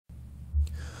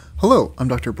Hello, I'm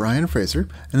Dr. Brian Fraser,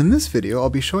 and in this video I'll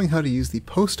be showing how to use the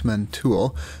Postman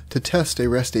tool to test a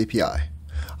REST API.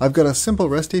 I've got a simple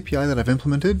REST API that I've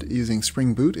implemented using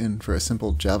Spring Boot for a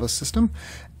simple Java system,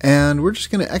 and we're just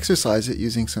going to exercise it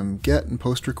using some GET and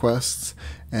POST requests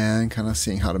and kind of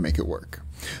seeing how to make it work.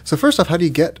 So first off, how do you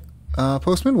get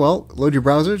Postman? Well, load your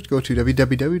browser, go to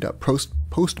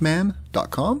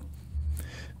www.postman.com.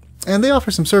 And they offer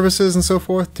some services and so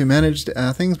forth to manage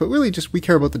things, but really just we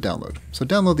care about the download. So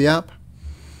download the app,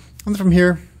 and from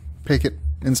here, pick it,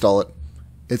 install it.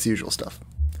 It's the usual stuff.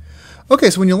 Okay,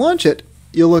 so when you launch it,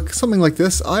 you'll look something like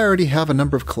this. I already have a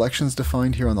number of collections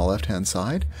defined here on the left-hand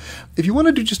side. If you want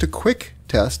to do just a quick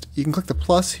test, you can click the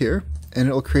plus here, and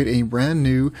it will create a brand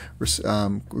new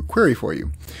query for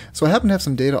you. So I happen to have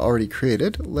some data already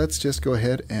created. Let's just go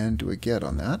ahead and do a get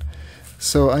on that.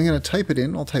 So I'm going to type it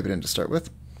in. I'll type it in to start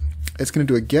with. It's going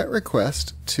to do a GET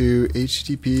request to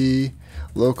HTTP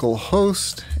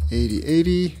localhost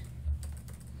 8080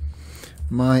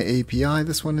 my API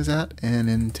this one is at, and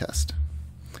in test.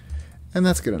 And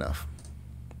that's good enough.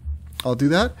 I'll do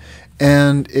that,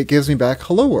 and it gives me back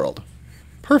hello world.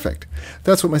 Perfect.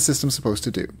 That's what my system's supposed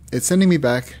to do. It's sending me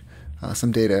back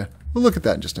some data. We'll look at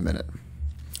that in just a minute.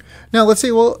 Now let's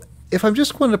say, well, if I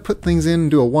just wanted to put things in and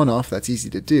do a one-off, that's easy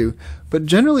to do. But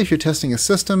generally, if you're testing a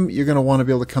system, you're going to want to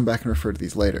be able to come back and refer to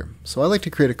these later. So I like to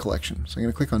create a collection. So I'm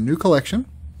going to click on New Collection.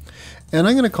 And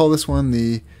I'm going to call this one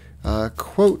the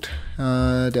quote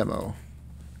demo,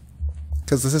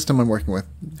 because the system I'm working with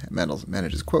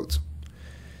manages quotes.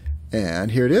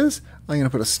 And here it is. I'm going to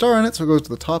put a star on it so it goes to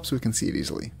the top so we can see it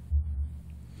easily.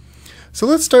 So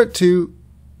let's start to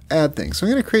add things. So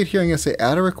I'm going to create here, I'm going to say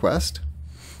add a request.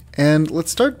 And let's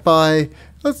start by,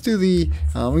 let's do the,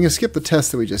 we're going to skip the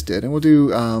test that we just did, and we'll do,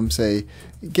 say,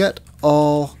 get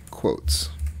all quotes.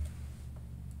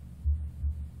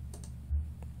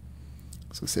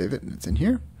 So save it, and it's in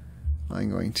here.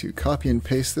 I'm going to copy and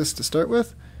paste this to start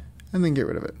with, and then get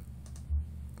rid of it.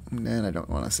 And I don't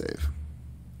want to save.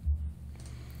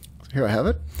 So here I have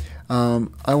it.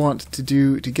 I want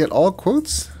to get all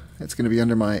quotes. It's going to be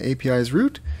under my API's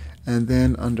root, and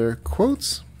then under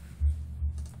quotes.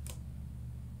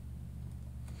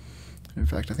 In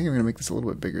fact, I think I'm going to make this a little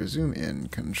bit bigger. Zoom in,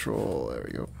 control, there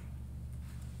we go.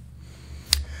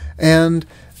 And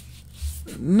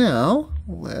now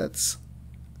let's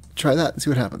try that and see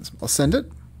what happens. I'll send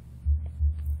it,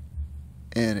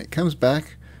 and it comes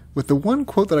back with the one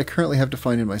quote that I currently have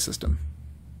defined in my system.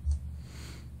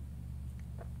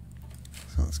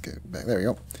 So let's get back, there we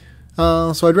go.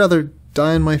 So I'd rather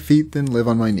die on my feet than live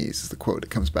on my knees is the quote it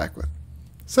comes back with.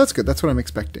 So that's good, that's what I'm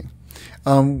expecting.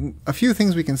 A few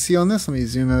things we can see on this. Let me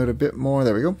zoom out a bit more.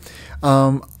 There we go.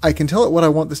 I can tell it what I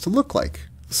want this to look like.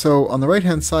 So on the right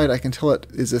hand side I can tell it,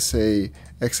 is this a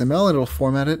XML, and it'll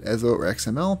format it as though it were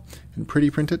XML and pretty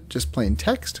print it just plain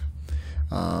text.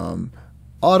 Autumn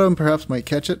perhaps might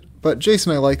catch it, but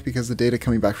JSON I like because the data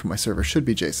coming back from my server should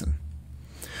be JSON.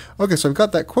 Okay, so I've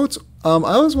got that quotes. I'm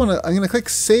going to click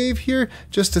save here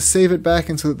just to save it back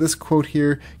and so that this quote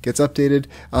here gets updated.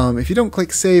 If you don't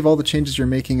click save, all the changes you're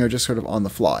making are just sort of on the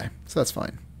fly. So that's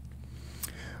fine.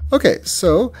 Okay,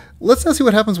 so let's now see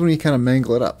what happens when we kind of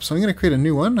mangle it up. So I'm going to create a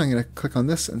new one. I'm going to click on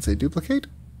this and say duplicate.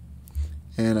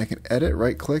 And I can edit,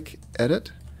 right click,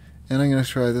 edit. And I'm going to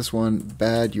try this one,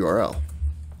 bad URL.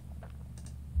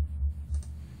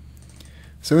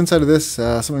 So inside of this,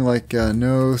 something like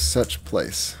no such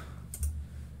place.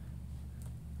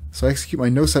 So I execute my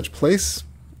no such place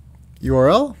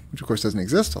URL, which of course doesn't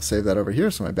exist. I'll save that over here,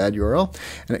 so my bad URL.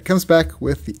 And it comes back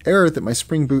with the error that my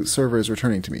Spring Boot server is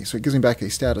returning to me. So it gives me back a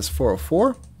status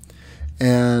 404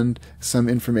 and some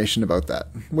information about that,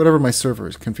 whatever my server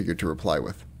is configured to reply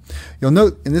with. You'll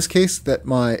note in this case that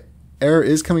my error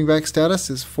is coming back status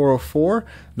is 404,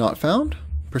 not found,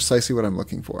 precisely what I'm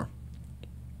looking for.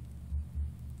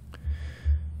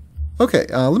 Okay,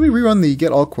 let me rerun the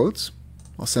get all quotes.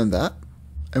 I'll send that.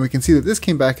 And we can see that this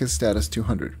came back as status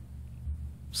 200.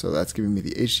 So that's giving me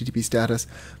the HTTP status.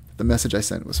 The message I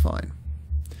sent was fine.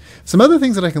 Some other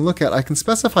things that I can look at, I can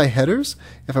specify headers.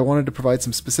 If I wanted to provide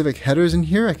some specific headers in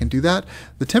here, I can do that.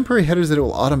 The temporary headers that it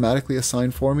will automatically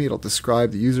assign for me, it'll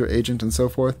describe the user agent and so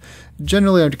forth.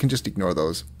 Generally, I can just ignore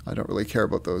those. I don't really care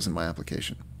about those in my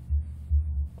application.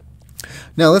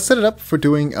 Now let's set it up for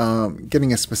doing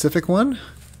getting a specific one.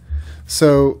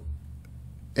 So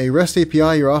a REST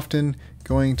API, you're often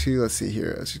going to, let's see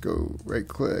here, let's just go right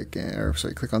click, or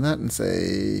sorry, click on that and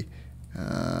say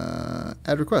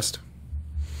add request.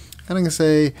 And I'm going to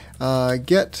say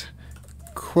get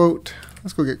quote,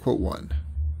 let's go get quote 1.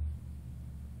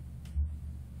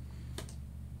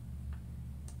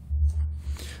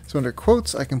 So under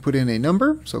quotes, I can put in a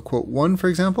number, so quote 1, for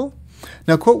example.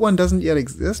 Now, quote 1 doesn't yet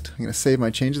exist. I'm going to save my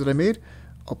changes that I made.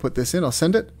 I'll put this in, I'll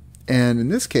send it, and in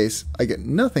this case, I get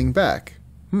nothing back.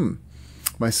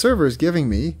 My server is giving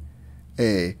me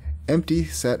a empty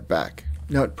set back.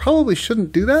 Now, it probably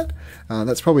shouldn't do that.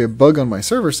 That's probably a bug on my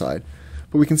server side,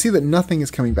 but we can see that nothing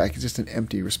is coming back. It's just an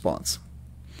empty response.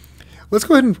 Let's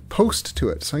go ahead and post to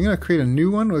it. So I'm going to create a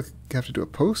new one. We have to do a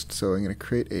post, so I'm going to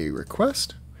create a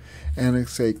request, and I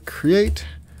say create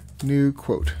new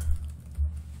quote.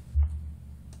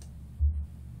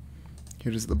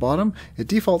 Here it is at the bottom. It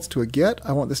defaults to a get.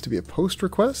 I want this to be a post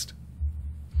request.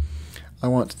 I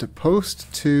want to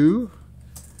post to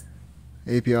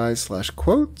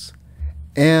API/quotes,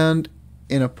 and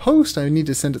in a post I need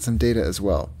to send it some data as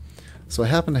well. So I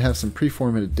happen to have some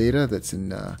pre-formatted data that's in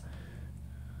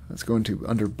let's go into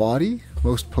under body.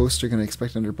 Most posts are going to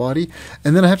expect under body,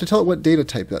 and then I have to tell it what data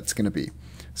type that's going to be.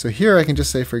 So here I can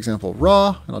just say, for example,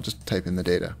 raw, and I'll just type in the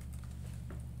data.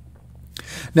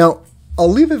 Now, I'll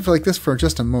leave it like this for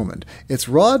just a moment. It's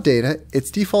raw data.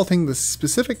 It's defaulting the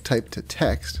specific type to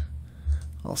text.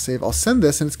 I'll send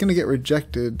this, and it's going to get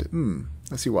rejected.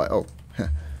 Let's see why. Oh,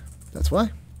 that's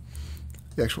why.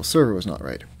 The actual server was not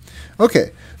right.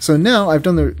 Okay, so now I've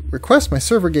done the request. My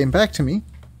server came back to me,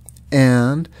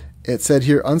 and it said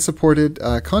here, unsupported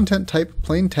content type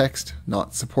plain text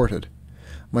not supported.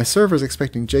 My server is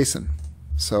expecting JSON,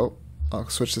 so I'll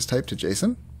switch this type to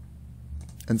JSON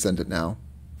and send it now,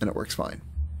 and it works fine.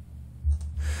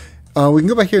 We can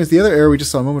go back here. The other error we just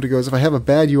saw a moment ago is if I have a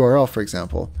bad URL, for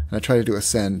example, and I try to do a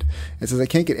send, it says I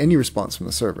can't get any response from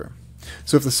the server.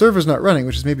 So if the server's not running,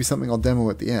 which is maybe something I'll demo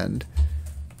at the end,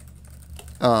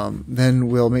 then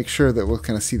we'll make sure that we'll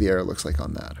kind of see the error looks like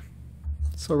on that.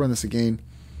 So I'll run this again.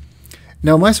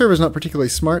 Now my server is not particularly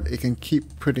smart. It can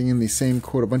keep putting in the same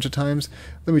quote a bunch of times.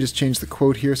 Let me just change the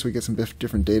quote here so we get some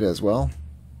different data as well.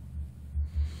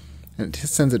 And it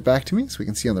sends it back to me, so we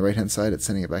can see on the right hand side it's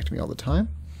sending it back to me all the time.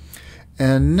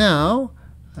 And now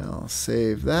I'll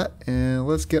save that, and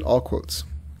let's get all quotes.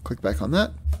 Click back on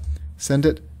that, send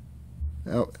it.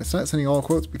 Oh, it's not sending all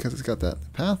quotes because it's got that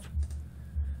path.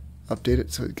 Update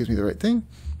it so it gives me the right thing.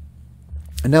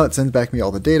 And now it sends back me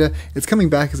all the data. It's coming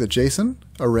back as a JSON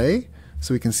array,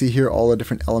 so we can see here all the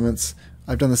different elements.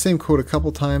 I've done the same quote a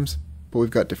couple times, but we've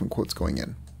got different quotes going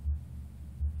in.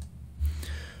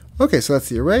 Okay, so that's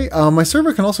the array. My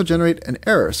server can also generate an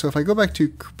error. So if I go back to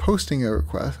posting a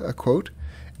quote,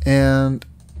 and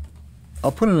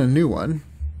I'll put in a new one.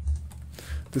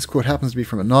 This quote happens to be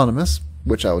from anonymous,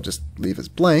 which I will just leave as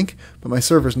blank, but my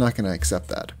server is not going to accept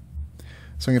that.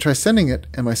 So I'm going to try sending it,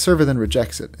 and my server then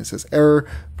rejects it. It says error,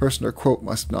 person or quote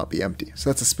must not be empty. So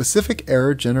that's a specific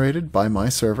error generated by my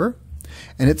server,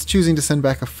 and it's choosing to send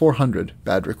back a 400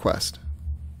 bad request.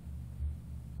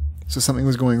 So something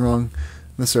was going wrong.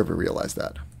 The server realized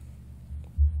that.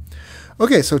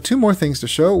 Okay, so two more things to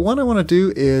show. One I want to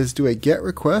do is do a GET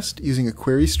request using a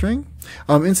query string.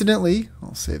 Incidentally,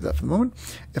 I'll save that for the moment.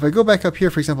 If I go back up here,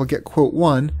 for example, get quote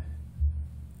 1,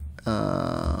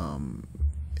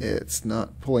 it's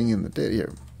not pulling in the data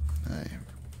here. I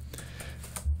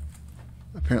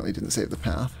apparently didn't save the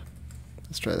path.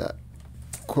 Let's try that.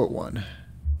 Quote 1.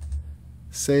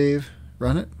 Save,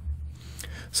 run it.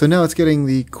 So now it's getting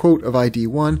the quote of ID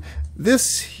 1.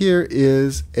 This here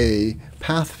is a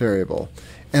path variable,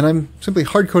 and I'm simply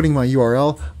hard-coding my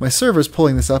URL. My server is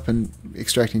pulling this up and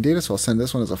extracting data, so I'll send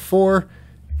this one as a 4.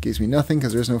 It gives me nothing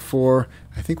because there's no 4.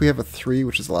 I think we have a 3,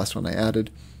 which is the last one I added,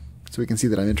 so we can see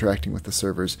that I'm interacting with the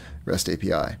server's REST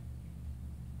API.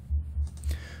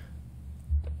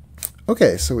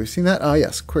 Okay, so we've seen that.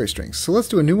 Yes, query strings. So let's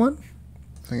do a new one.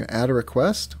 So I'm going to add a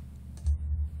request,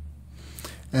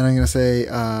 and I'm going to say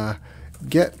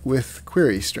get with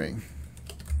query string.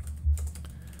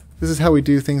 This is how we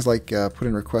do things like put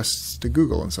in requests to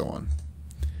Google and so on.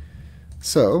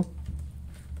 So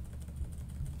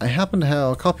I happen to have,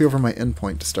 I'll copy over my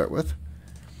endpoint to start with.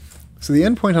 So the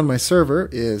endpoint on my server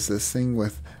is this thing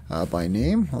with by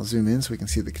name. I'll zoom in so we can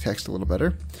see the text a little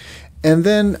better. And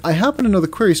then I happen to know the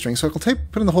query string, so I'll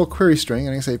put in the whole query string,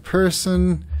 and I can say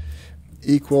person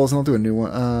equals, and I'll do a new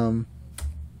one.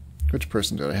 Which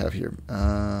person do I have here?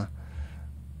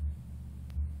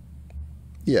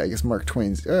 Yeah, I guess Mark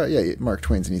Twain's. Yeah, Mark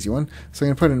Twain's an easy one. So I'm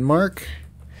going to put in Mark.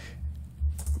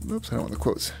 Oops, I don't want the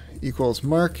quotes. Equals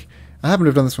Mark. I happen to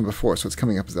have done this one before, so it's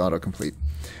coming up as autocomplete.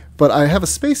 But I have a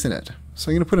space in it.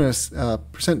 So I'm going to put in a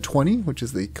 %20, which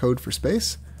is the code for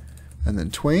space, and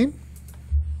then Twain.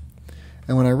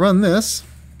 And when I run this,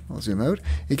 I'll zoom out,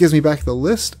 it gives me back the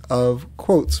list of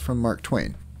quotes from Mark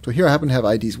Twain. So here I happen to have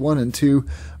IDs 1 and 2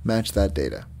 match that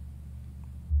data.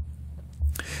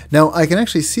 Now I can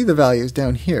actually see the values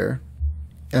down here.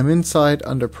 I'm inside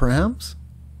under params,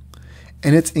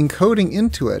 and it's encoding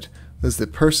into it. There's the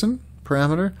person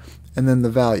parameter and then the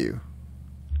value.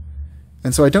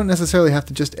 And so I don't necessarily have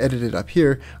to just edit it up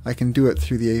here. I can do it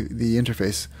through the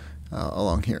interface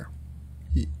along here.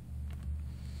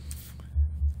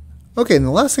 Okay, and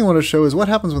the last thing I want to show is what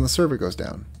happens when the server goes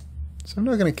down. So I'm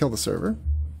now going to kill the server.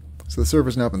 So the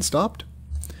server's now been stopped.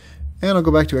 And I'll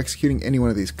go back to executing any one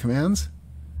of these commands.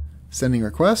 Sending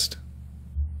request.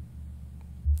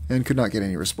 And could not get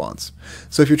any response.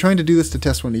 So if you're trying to do this to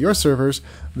test one of your servers,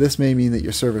 this may mean that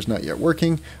your server's not yet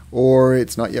working, or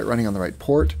it's not yet running on the right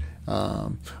port,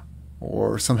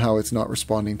 or somehow it's not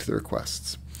responding to the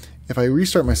requests. If I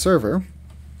restart my server,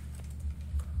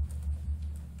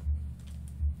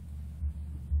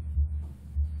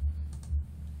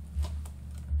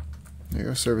 there you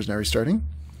go, server's now restarting.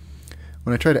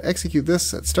 When I try to execute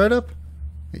this at startup,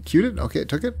 it queued it, okay, it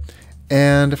took it.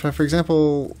 And if I, for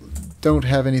example, don't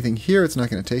have anything here, it's not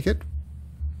going to take it.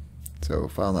 So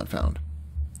file not found,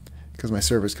 because my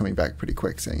server is coming back pretty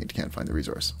quick saying it can't find the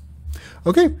resource.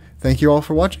 Okay, thank you all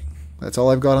for watching. That's all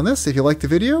I've got on this. If you liked the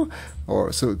video,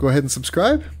 so go ahead and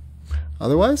subscribe.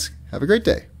 Otherwise, have a great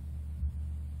day.